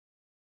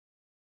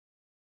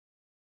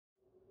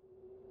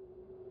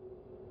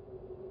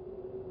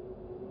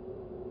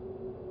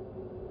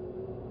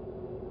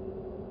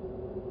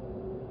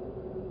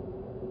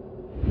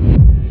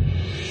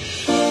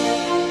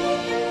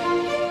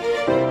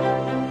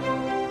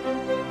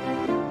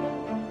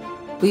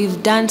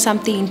we've done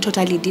something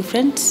totally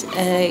different.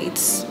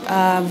 It's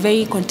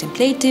very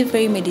contemplative,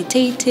 very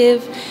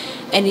meditative,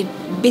 and it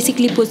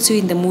basically puts you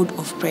in the mood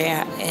of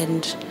prayer.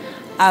 And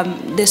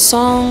the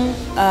song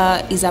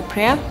is a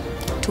prayer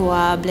to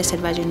our Blessed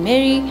Virgin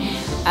Mary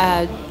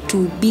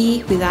to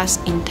be with us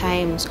in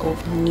times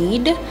of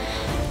need.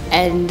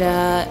 And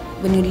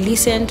when you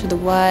listen to the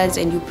words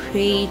and you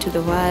pray to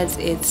the words,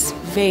 it's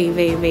very,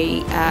 very,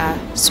 very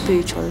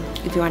spiritual,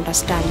 if you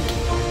understand.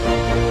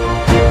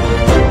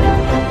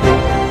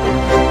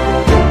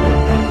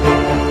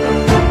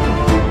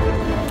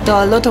 There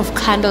are a lot of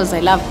candles. I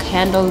love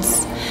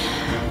candles.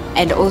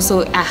 And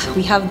also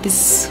we have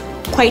this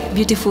quite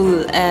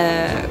beautiful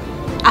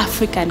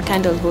African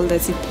candle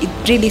holders.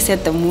 It really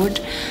set the mood.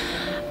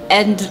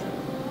 And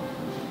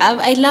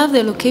I love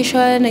the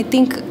location. I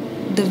think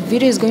the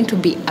video is going to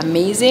be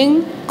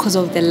amazing because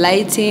of the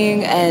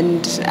lighting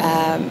and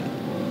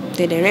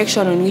the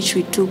direction on which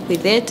we took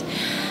with it.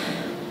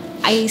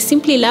 I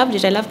simply loved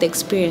it. I loved the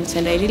experience,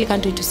 and I really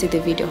can't wait to see the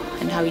video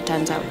and how it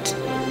turns out.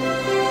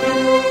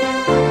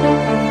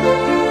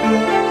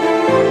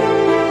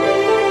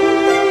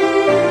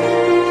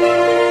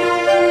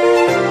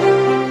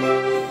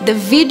 The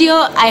video,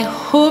 I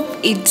hope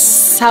it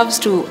serves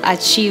to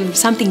achieve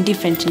something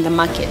different in the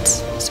market.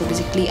 So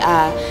basically,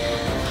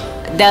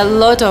 there are a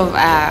lot of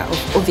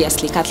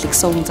obviously Catholic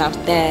songs out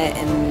there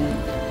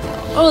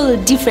and all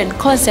different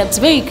concepts,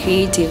 very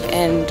creative,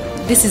 and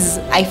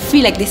I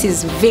feel like this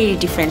is very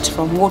different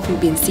from what we've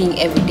been seeing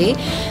every day.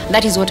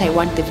 That is what I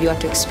want the viewer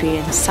to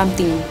experience,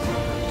 something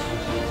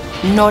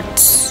not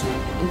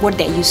what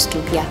they're used to.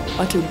 Yeah, I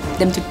want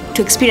them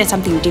to experience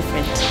something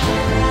different.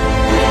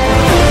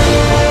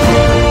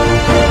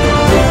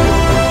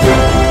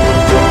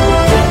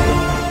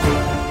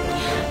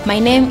 My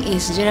name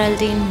is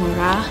Geraldine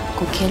Mura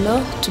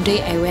Kokelo.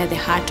 Today I wear the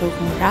heart of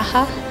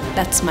Muraha.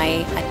 That's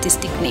my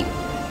artistic name.